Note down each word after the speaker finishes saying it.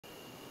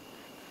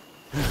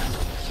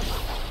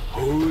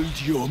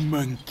Hold your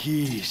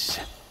monkeys.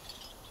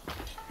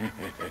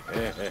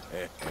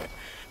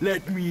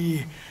 Let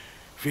me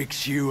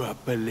fix you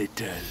up a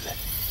little.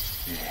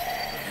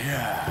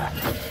 Yeah.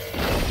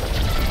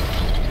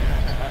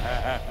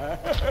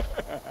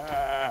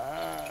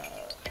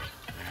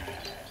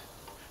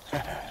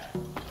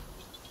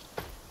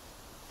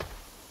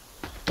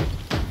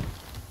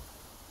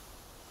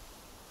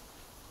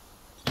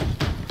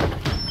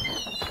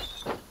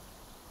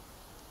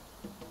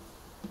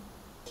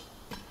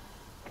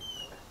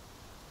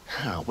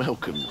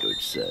 Welcome, good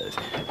sirs.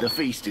 The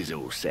feast is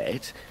all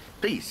set.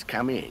 Please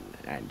come in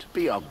and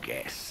be our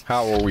guests.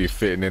 How are we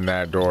fitting in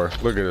that door?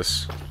 Look at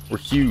us. We're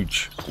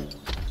huge.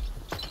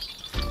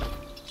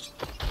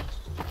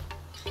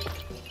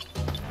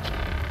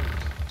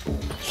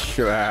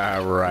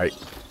 Ah, right.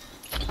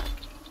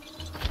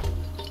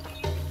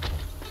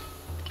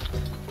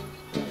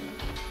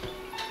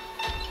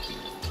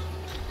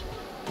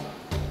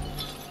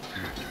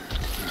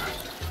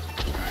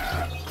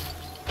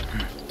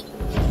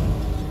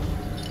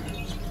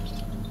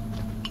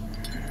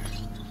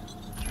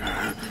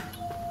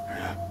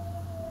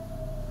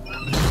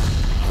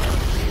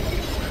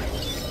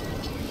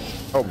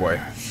 Oh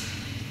boy.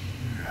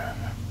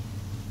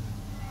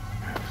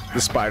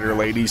 The spider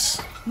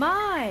ladies.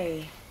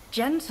 My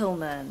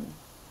gentlemen,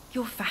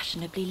 you're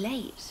fashionably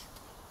late.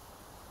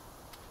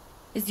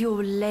 Is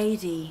your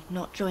lady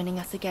not joining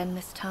us again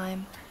this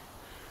time?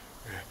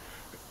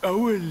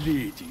 Our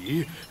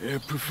lady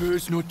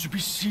prefers not to be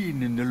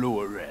seen in the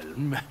lower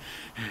realm,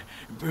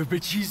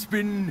 but she's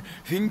been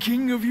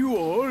thinking of you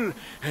all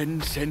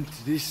and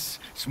sent this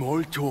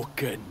small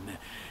token.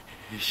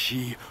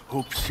 She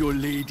hopes your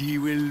lady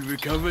will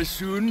recover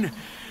soon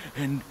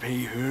and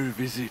pay her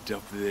visit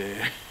up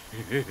there.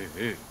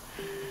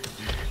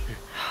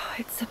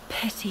 It's a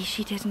pity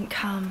she didn't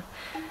come.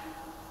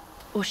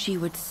 Or she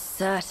would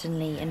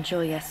certainly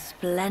enjoy a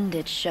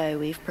splendid show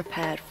we've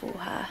prepared for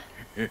her.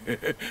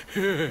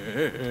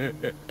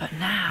 But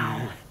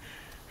now,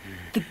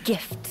 the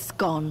gift's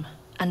gone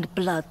and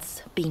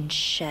blood's been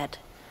shed.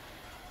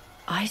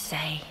 I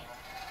say,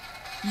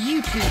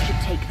 you two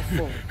should take the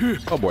fall.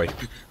 Oh boy.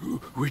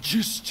 We're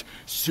just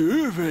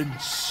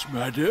servants,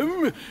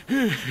 madam.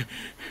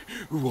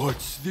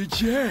 What's the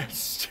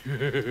jest?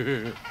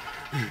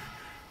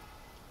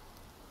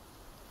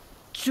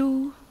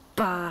 Zhu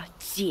Ba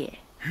Jie.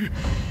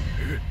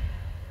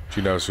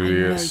 She knows who he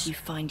I know is. you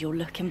find your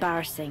look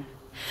embarrassing,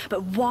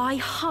 but why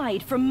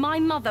hide from my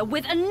mother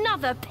with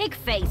another pig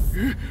face?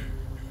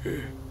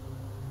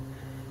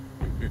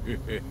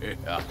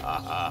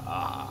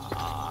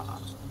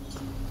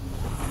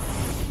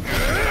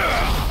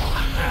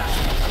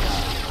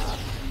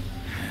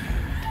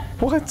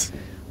 What?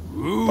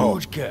 Rude Oh,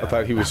 girl. I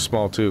thought he was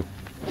small too.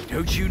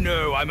 Don't you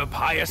know I'm a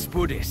pious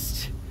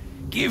Buddhist?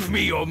 Give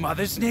me your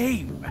mother's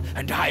name,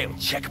 and I'll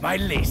check my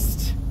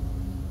list.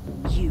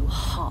 You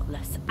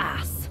heartless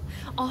ass.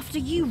 After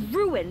you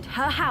ruined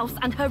her house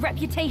and her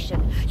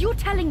reputation, you're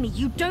telling me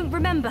you don't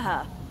remember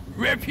her?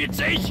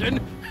 Reputation?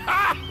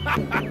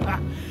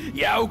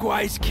 Yao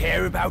Guai's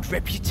care about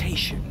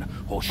reputation.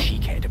 All she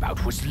cared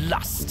about was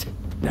lust.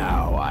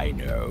 Now I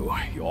know.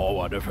 You're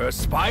one of her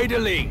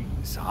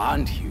spiderlings,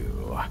 aren't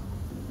you?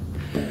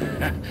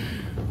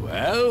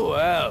 Well,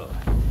 well.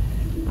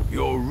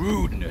 Your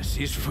rudeness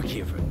is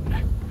forgiven.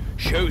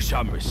 Show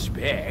some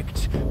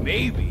respect.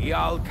 Maybe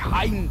I'll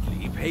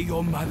kindly pay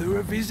your mother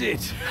a visit.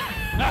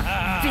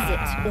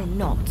 Visit or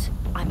not,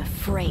 I'm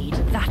afraid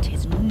that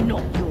is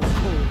not your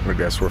call. I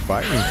guess we're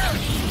fighting.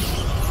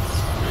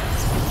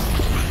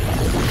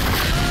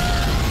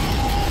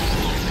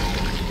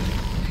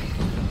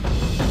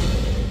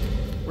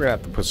 We're gonna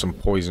have to put some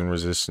poison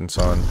resistance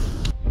on.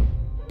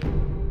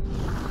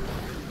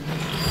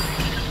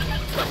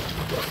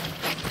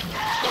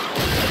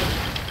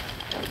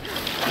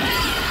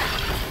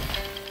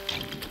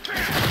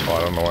 Oh, I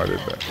don't know why I did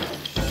that.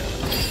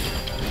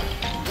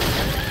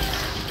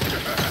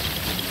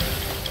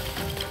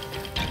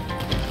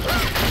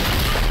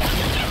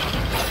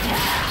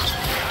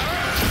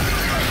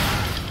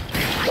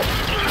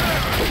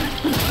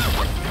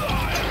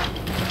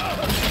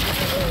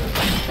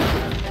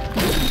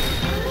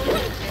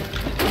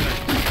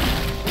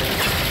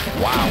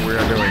 Wow, we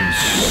are doing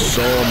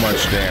so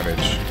much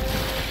damage.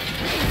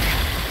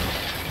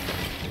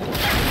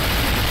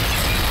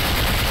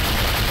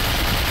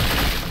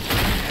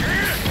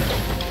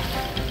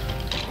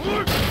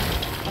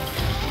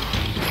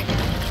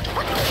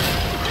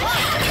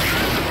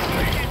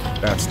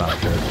 That's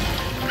not good.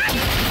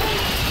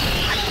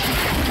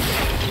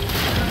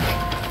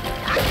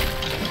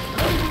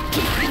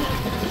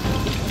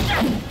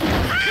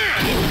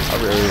 I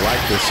really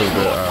like this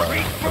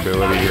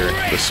ability here,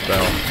 the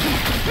spell.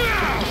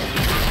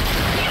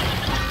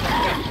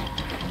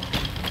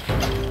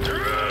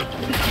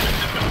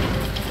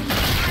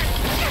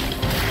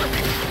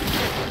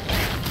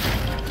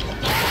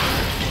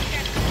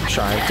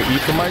 Trying to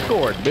eat from my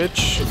gourd,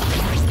 bitch.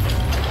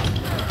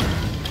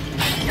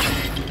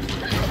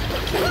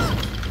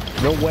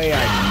 No way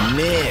I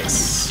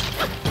miss.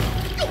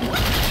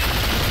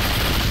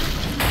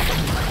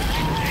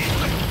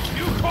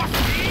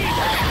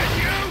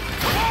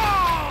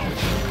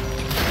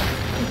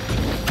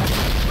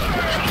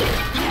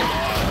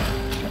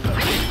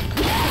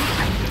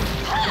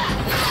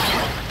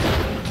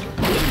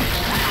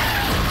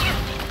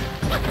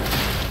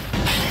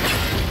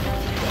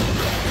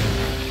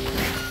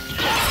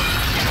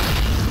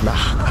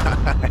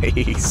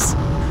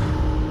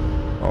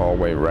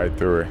 way right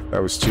through her.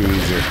 That was too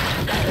easy.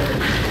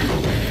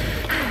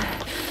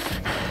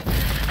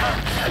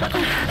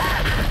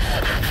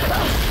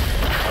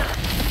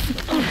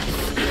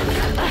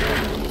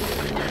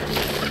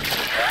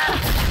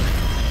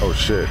 Oh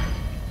shit.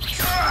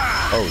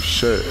 Oh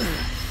shit.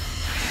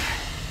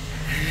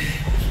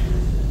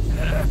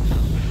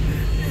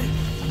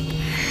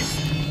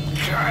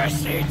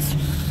 Curse it!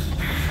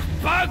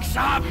 Bugs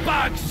are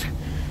bugs!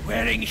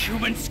 Wearing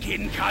human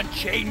skin can't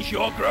change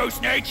your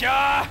gross nature!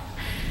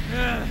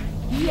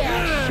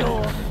 Yeah,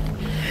 sure.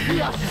 We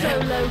are so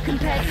low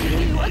compared to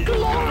you, a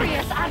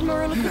glorious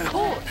admiral of the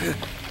court.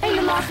 Ain't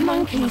the last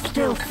monkey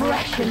still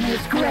fresh in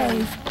his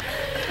grave?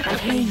 And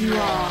here you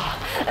are,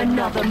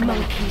 another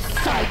monkey's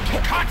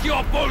sidekick. Cut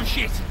your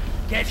bullshit!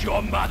 Get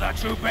your mother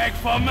to beg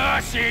for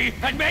mercy,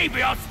 and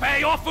maybe I'll spare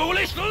your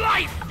foolish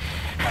life!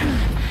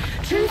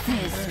 Truth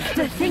is,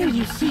 the thing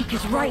you seek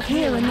is right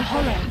here in the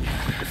hollow.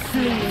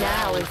 Flee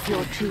now if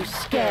you're too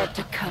scared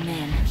to come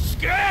in.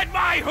 Scared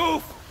my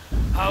hoof!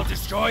 I'll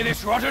destroy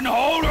this rotten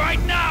hole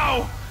right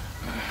now!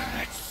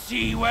 Let's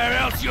see where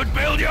else you'd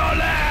build your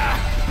lair!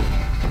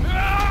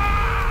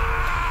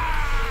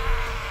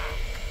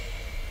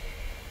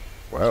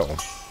 Well,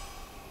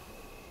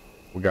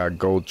 we got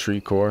gold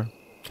tree core.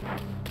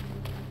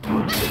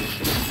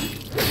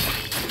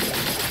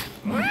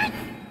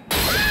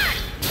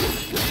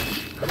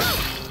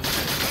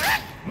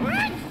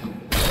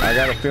 I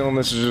got a feeling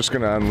this is just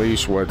gonna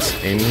unleash what's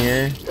in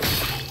here.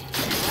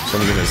 So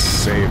I'm gonna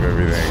save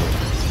everything.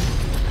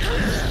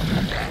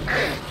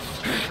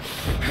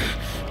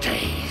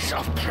 Days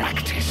of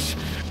practice.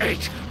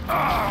 8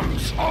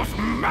 arms of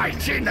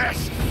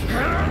mightiness.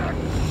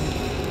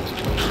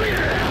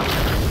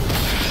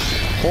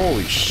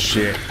 Holy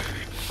shit.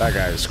 That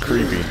guy is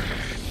creepy.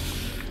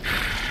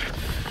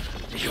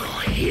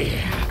 You're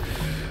here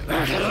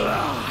at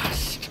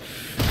last.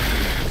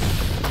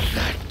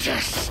 The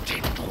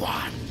destined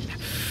one.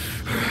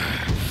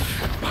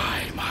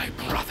 By my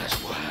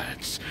brother's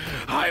words,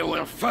 I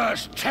will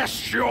first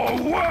test your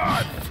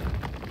worth.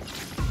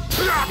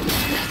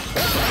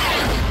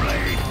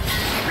 Blade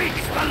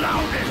speaks the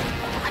loudest.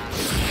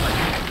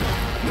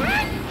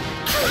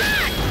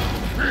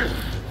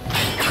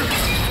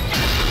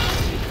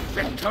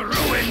 Fit to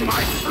ruin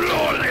my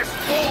flawless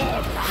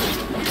form.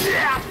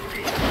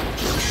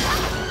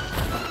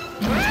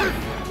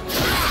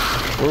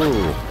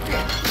 Ooh.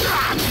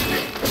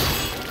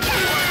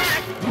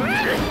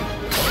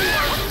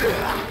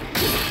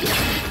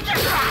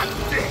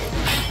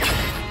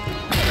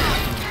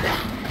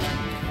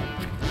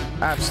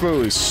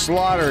 Absolutely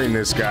slaughtering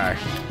this guy.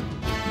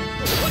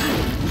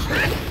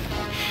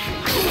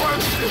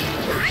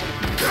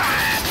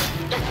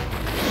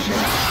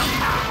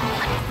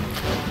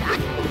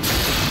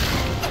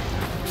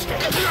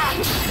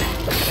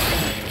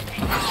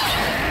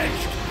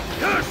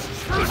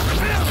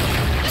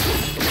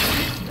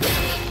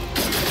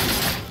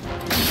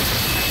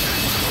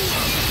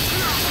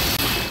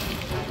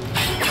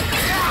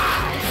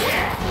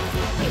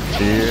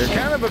 You're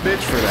kind of a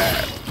bitch for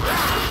that.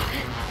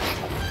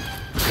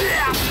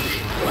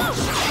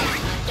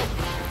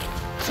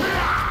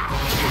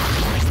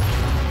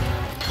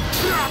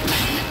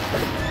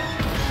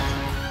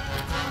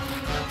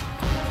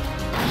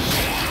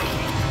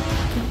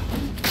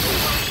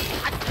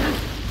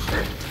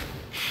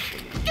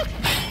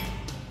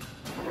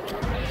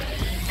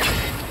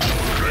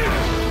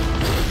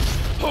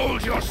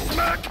 Hold your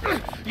smirk,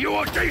 you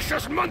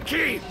audacious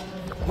monkey!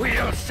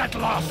 We'll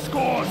settle our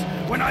scores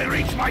when I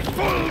reach my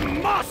full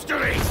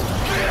mastery!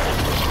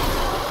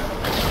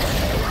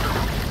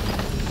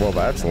 Well,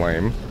 that's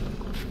lame.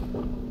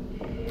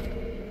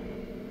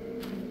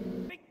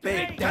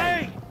 Big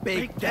day!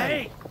 Big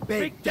day!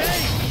 Big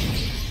day!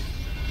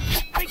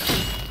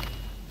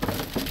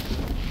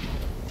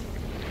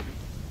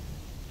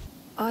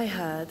 I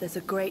heard there's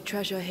a great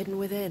treasure hidden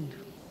within.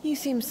 You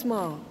seem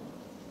smart.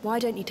 Why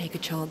don't you take a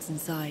chance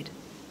inside?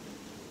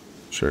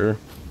 Sure.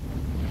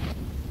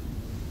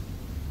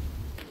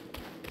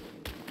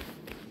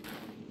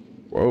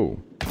 Whoa.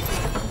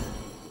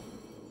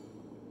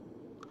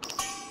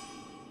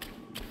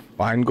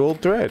 Fine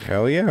gold thread.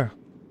 Hell yeah.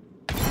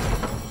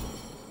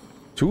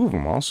 2 of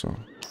them also.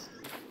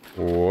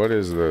 What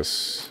is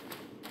this?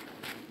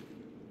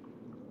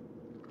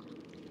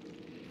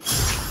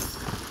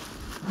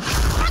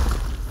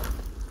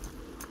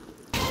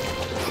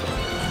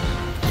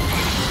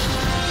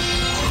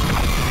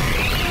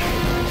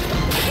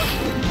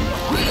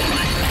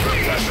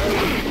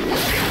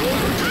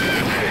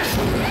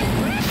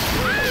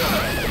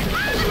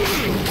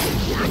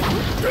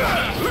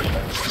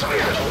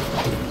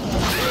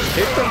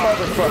 Hit the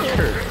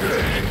motherfucker.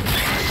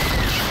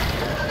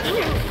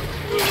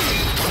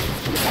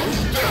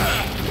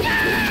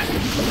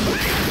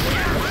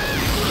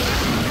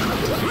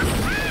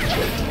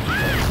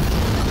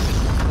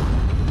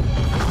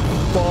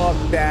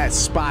 Fuck that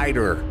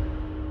spider.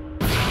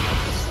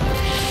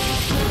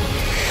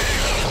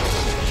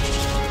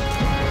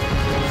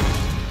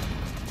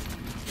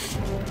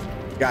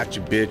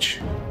 Gotcha, bitch.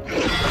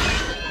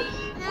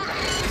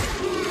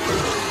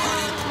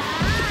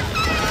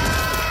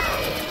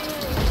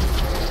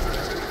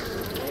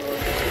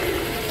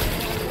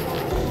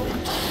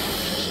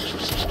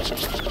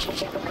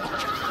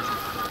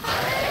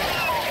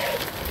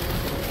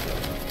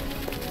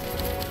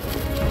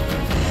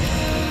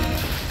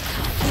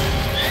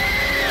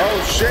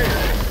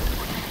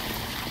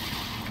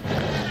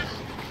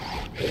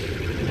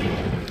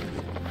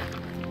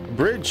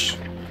 bridge.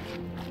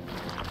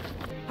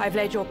 I've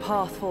laid your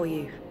path for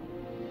you.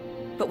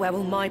 But where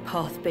will my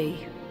path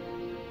be?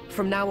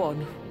 From now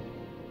on,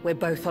 we're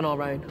both on our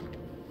own.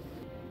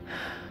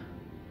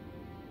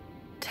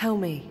 Tell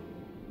me,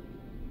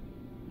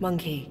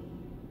 Monkey,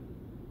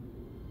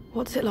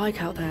 what's it like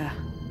out there?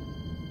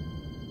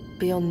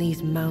 Beyond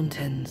these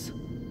mountains?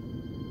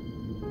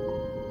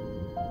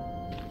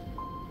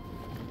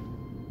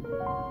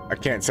 I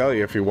can't tell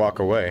you if you walk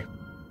away.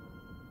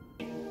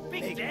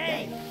 Big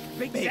day!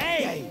 Big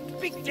day!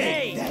 Big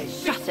day!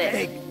 Shut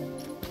it!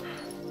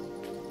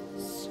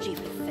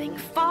 Stupid thing.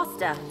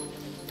 Faster!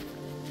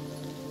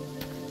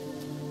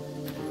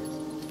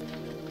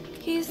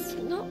 He's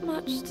not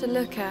much to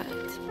look at,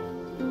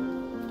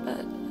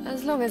 but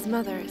as long as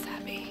Mother is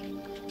happy.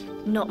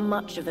 Not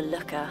much of a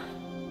looker,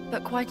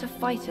 but quite a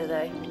fighter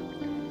though.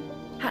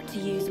 Had to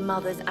use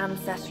Mother's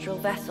ancestral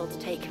vessel to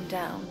take him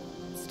down.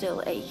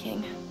 Still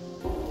aching.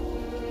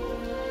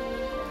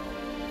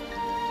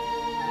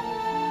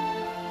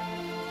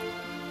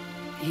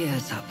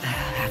 Years up there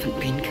haven't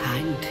been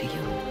kind to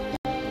you.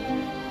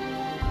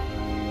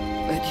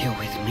 But you're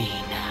with me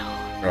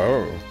now.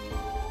 Oh.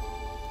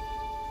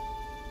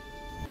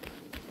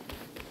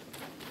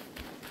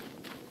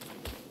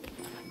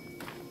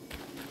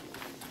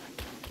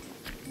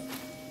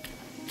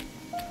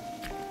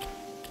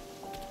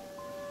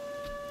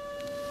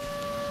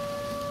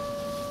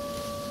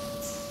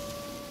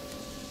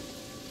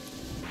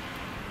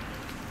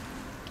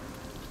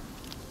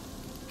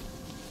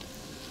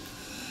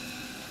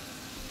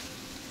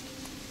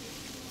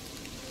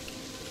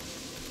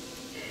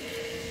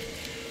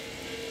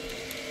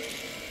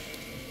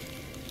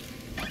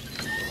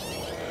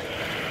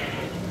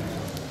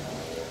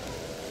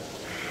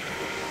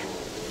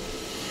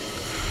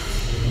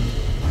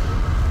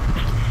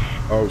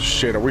 Oh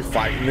shit, are we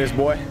fighting this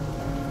boy?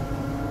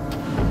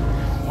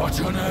 What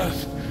on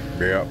earth?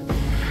 Yep.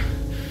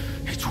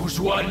 It was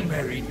one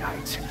merry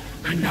night,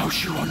 and now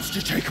she wants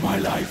to take my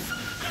life.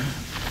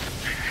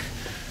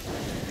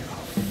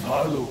 You're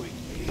following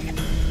me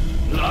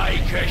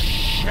like a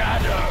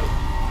shadow.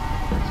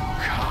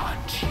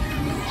 Can't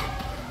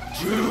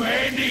you do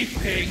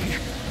anything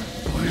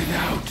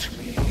without me?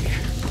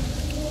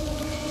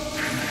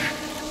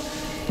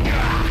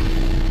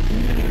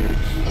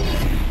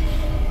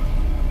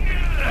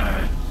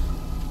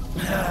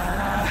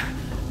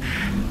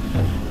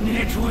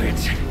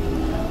 Nitwit.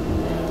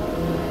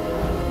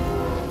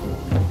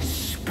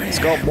 Let's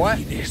go, boy.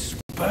 Me this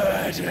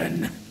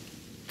burden.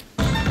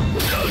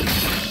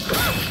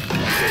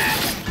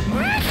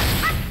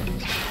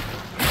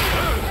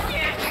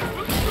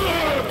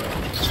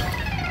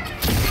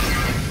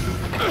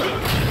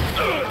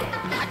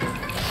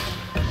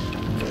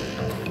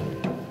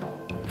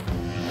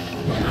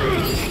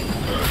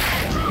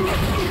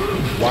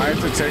 Why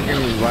is it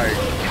taking like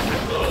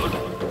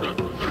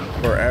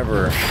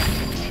forever?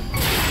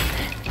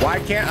 Why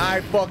can't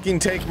I fucking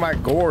take my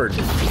gourd?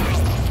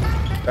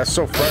 That's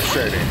so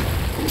frustrating.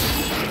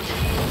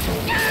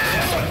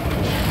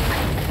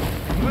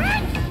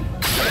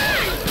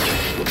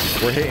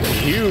 We're hitting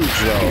huge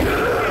though.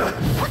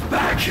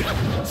 Back!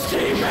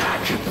 Stay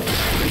back!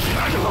 We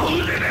can't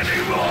hold it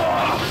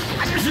anymore!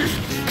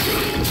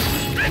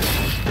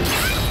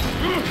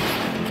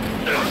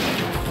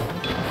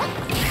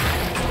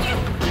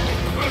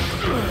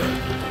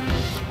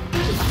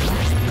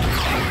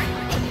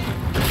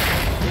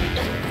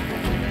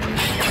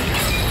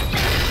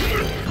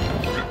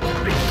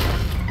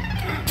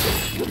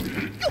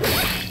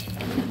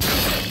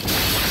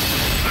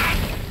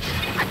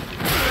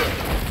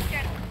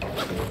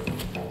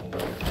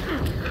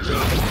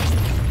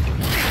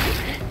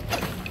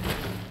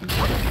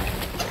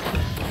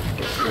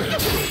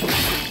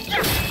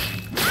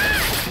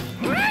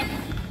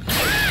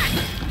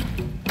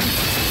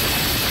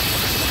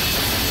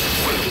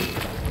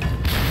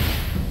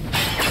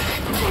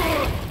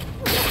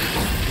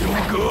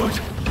 Good.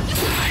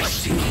 I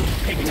see you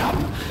picked up.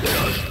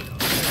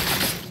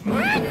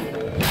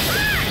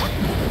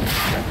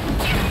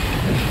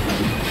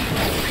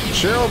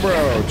 Chill,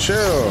 bro.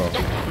 Chill.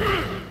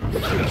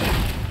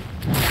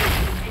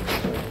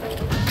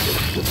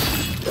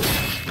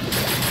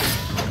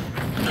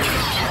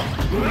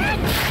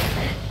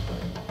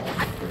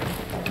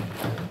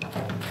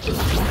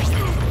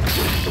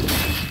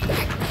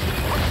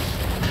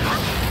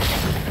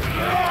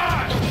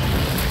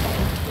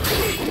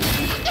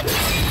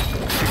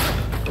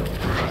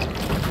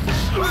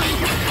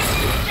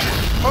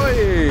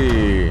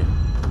 Oi!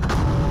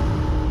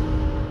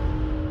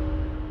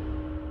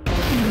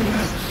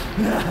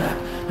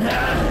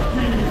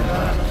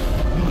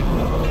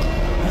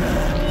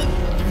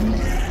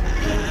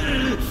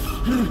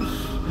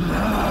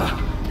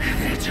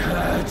 It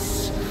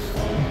hurts.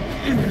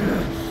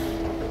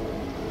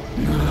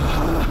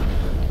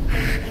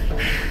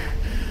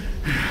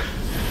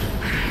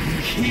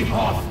 Keep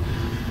off.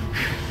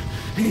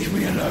 Leave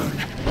me alone.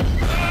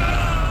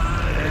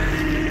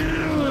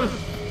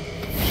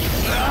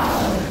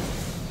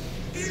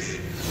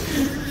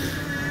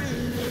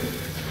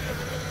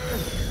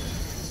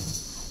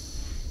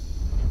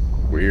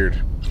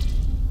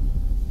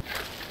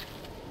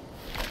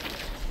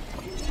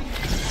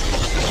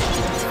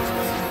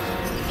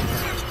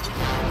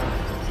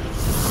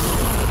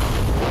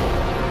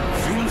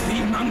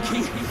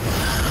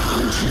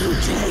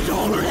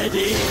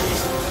 already.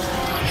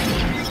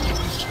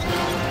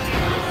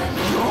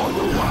 You're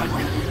the one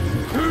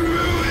who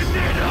ruined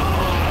it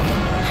all.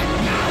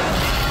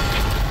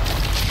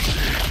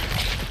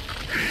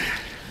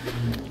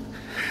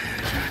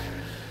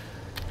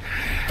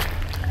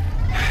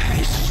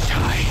 This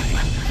time,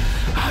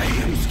 I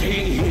am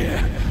staying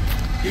here.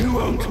 You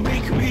won't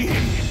make me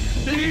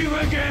leave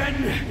again.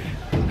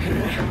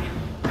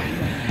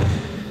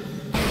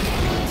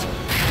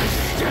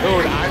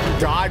 Dude, I'm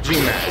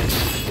dodging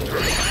that.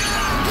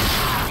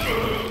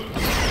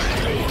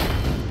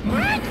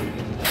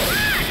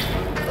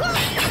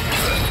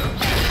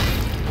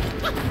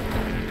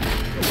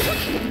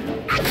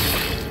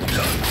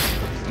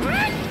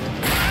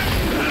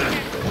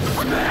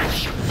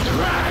 Smash!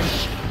 Crash!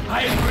 I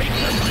break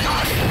the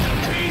sky into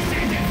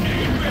pieces if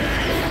need be!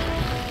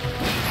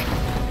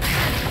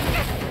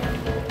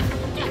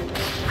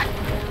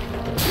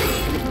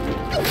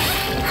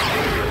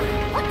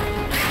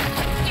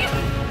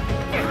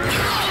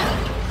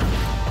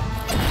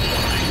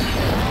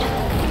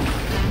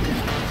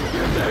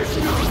 If there's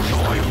no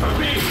joy for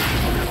me,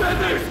 then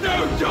there's no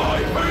joy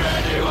for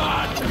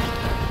anyone!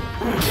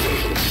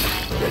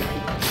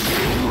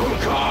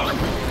 Wukong!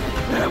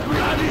 Their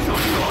blood is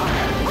on your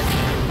hands!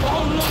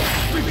 All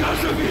lost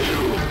because of you!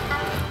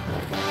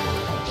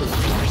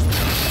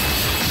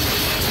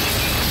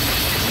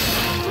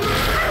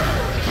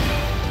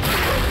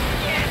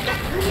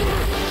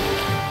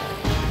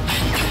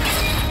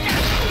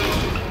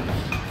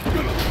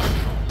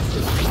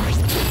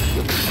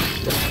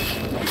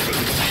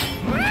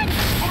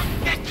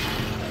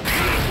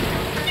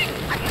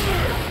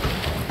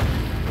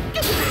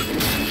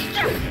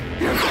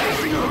 If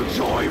there's no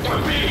joy for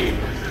me,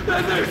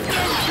 then there's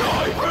no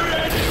joy for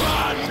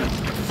anyone!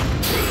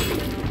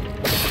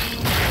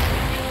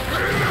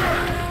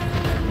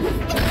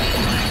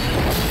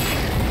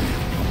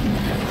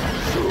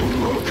 Soon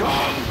will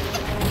come!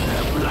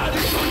 Their blood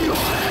is on your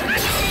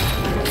hands!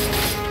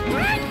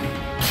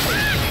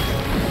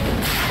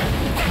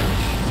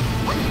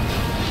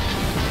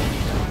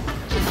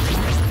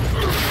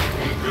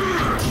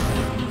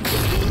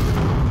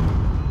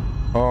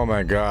 Oh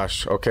my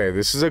gosh. Okay,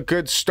 this is a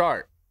good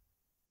start.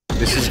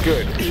 This is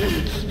good.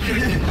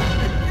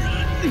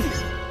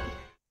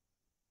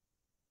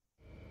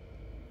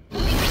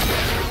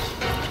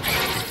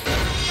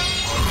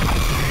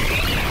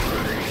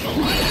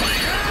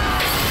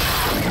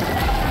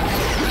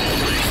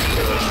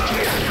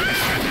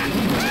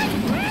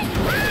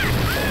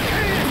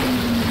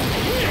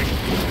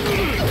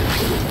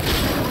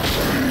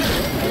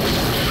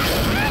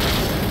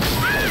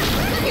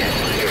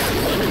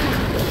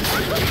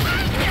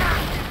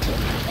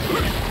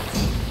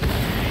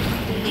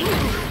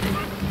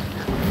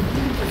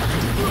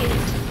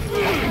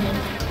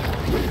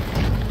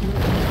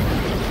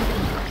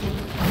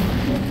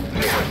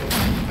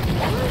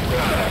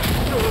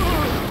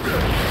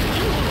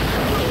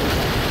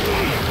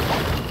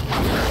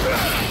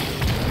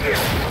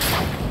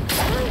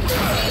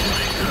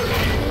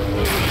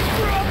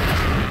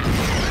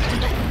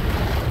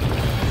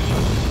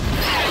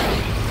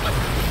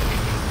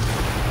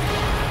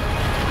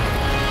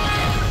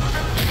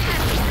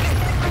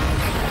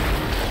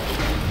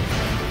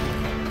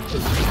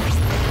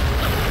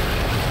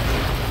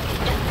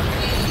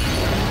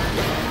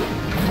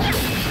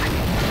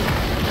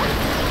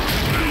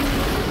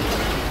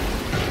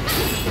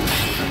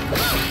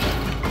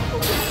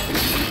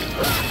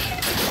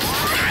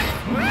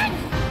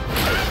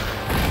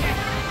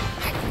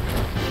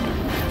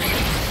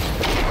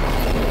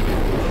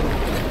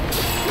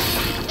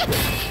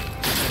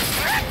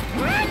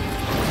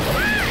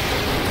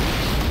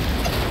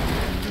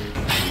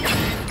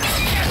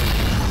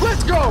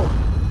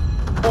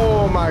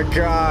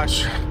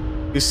 Gosh,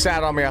 he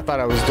sat on me. I thought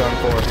I was done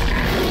for.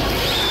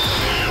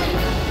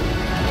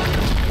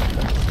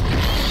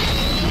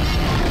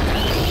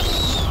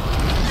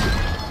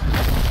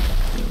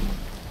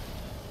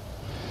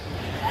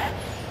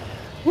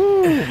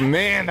 Woo,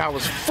 man, that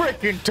was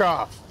freaking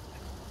tough.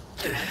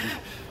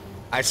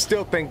 I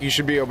still think you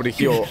should be able to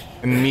heal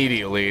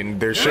immediately,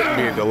 and there shouldn't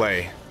be a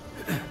delay.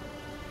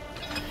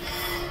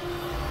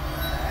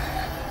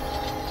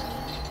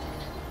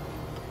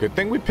 Good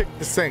thing we picked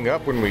this thing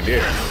up when we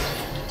did.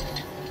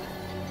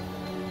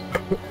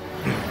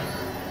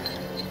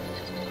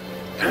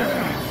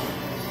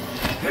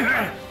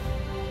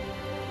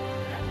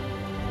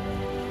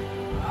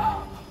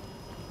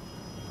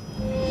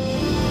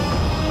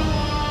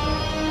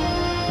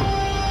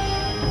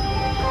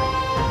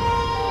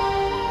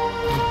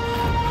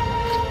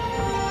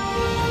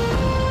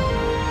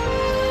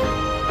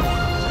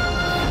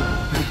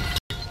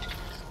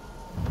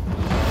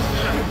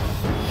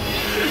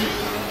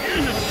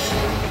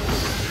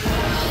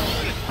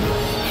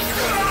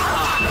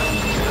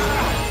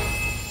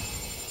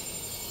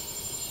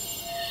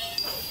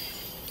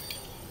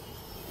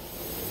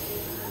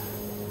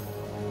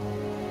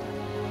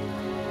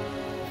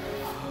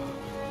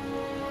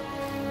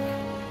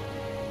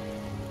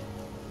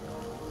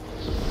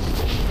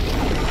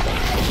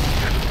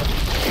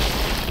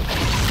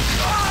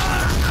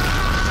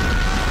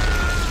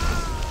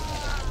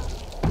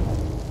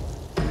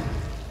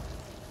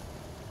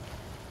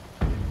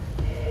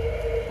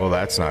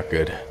 that's not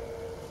good.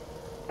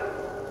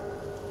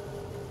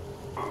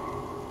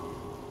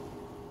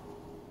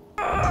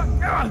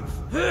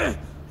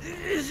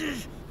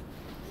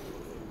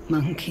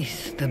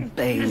 Monkeys, the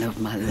bane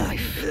of my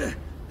life.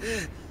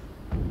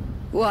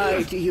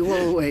 Why do you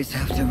always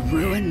have to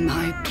ruin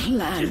my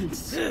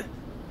plans?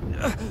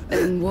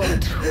 In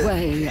what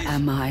way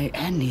am I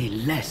any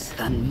less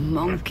than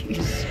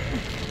monkeys?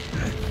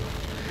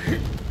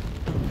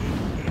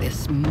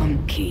 This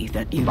monkey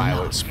that you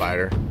Violet love.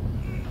 spider.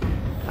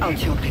 I'll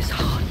chop his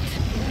heart,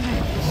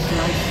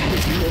 slice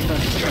his liver,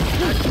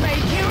 and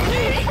make you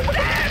eat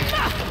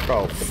them!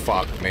 Oh,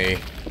 fuck me.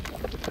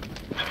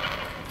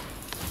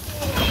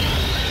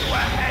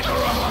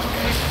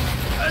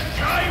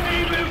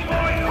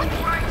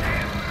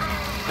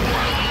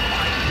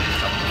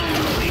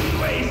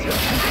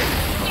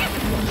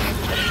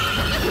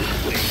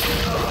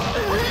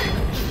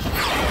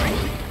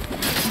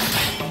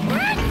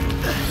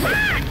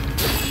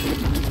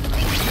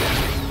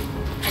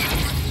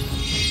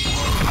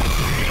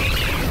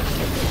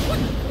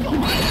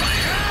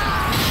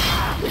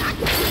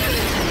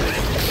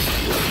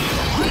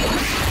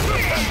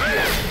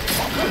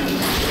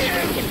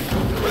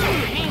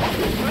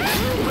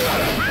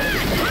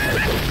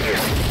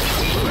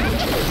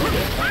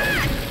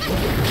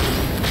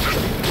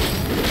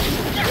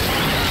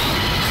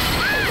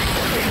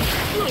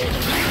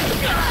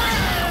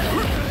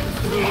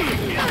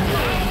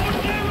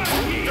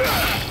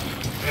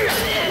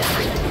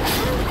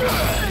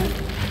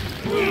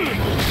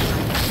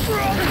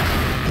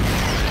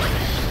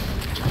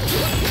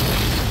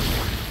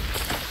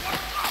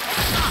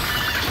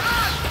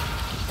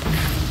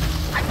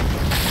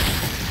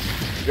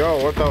 Yo,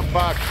 what the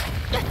fuck?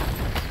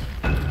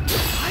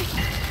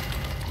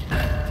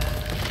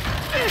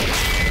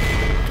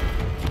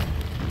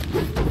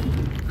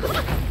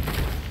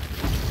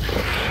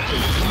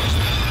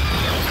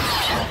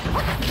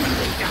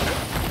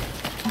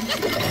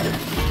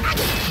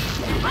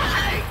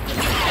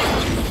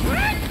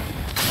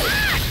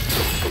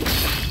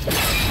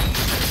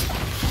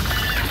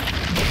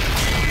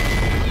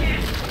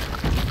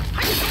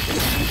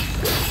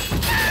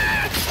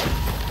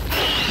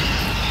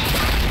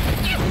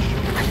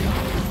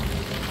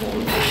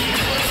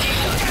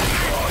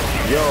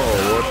 Yo,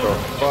 what the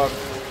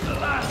fuck?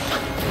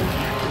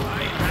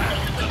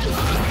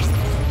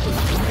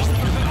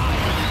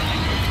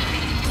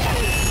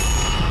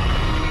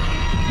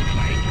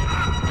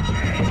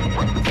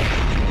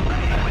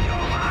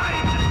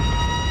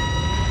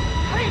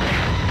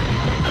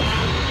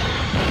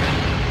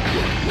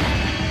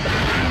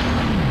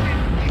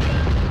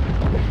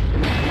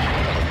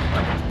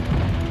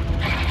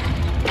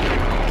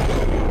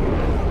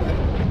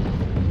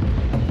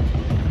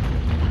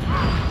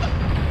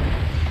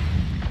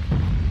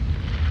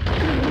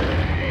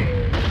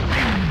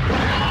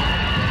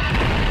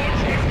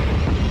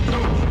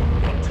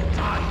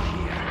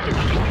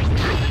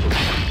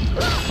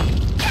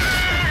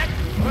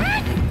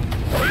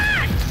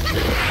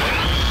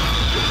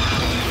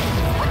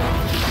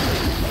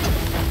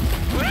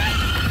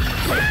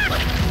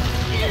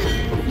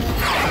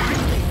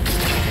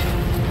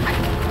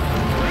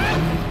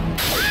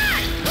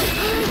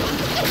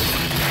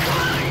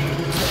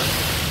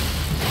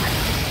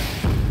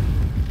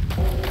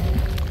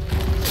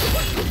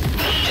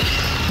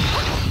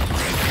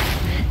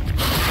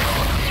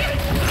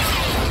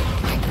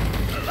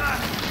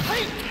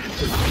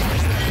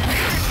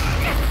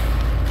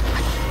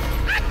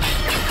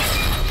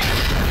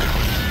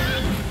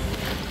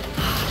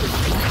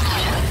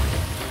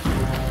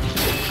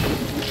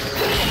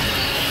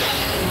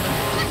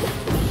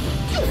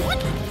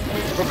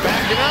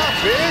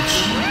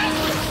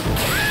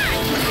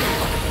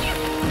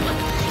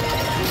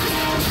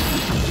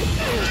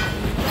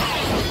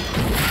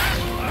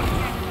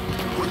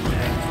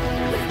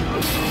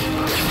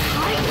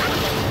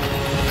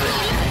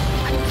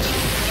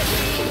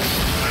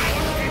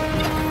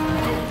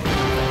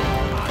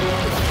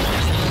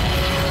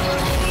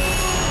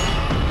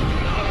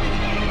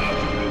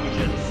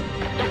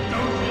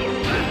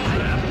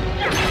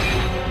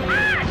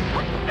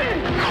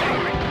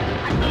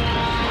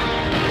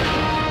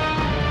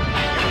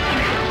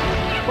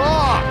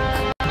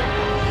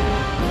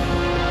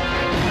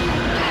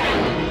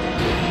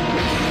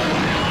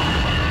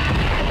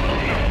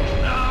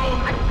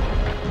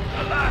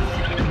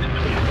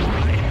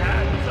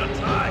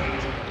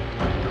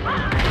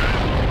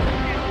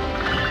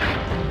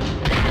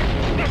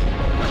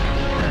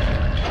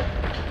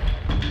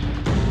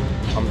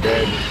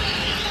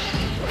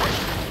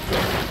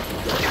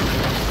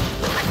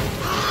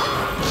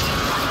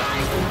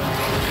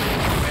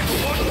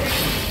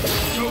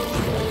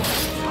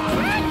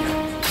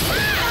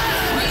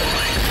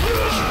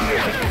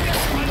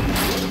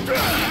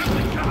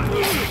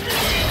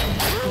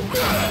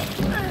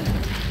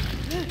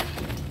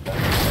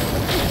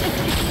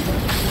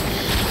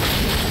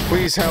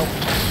 Please help.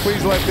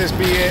 Please let this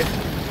be it.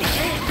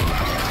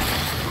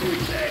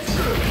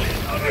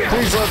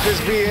 Please let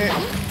this be it.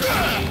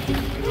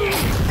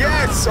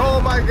 Yes!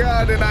 Oh my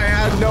god, and I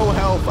had no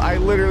health. I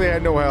literally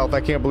had no health. I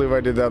can't believe I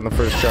did that on the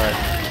first try.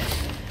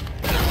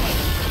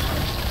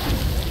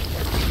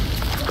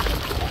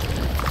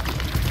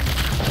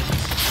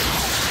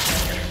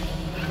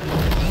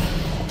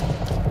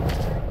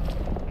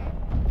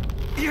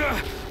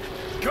 Yeah,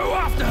 go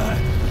after her.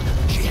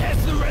 She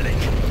has the relic.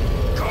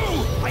 Go!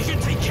 I can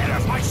take care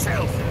of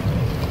myself.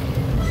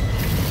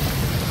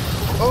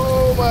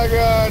 Oh my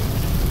god.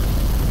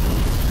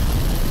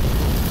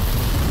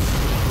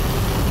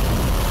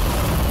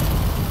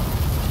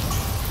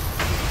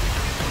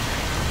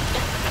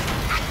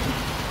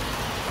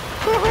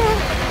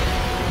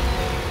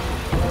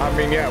 I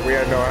mean, yeah, we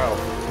had no health.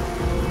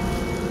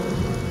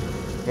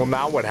 Well,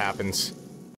 now what happens?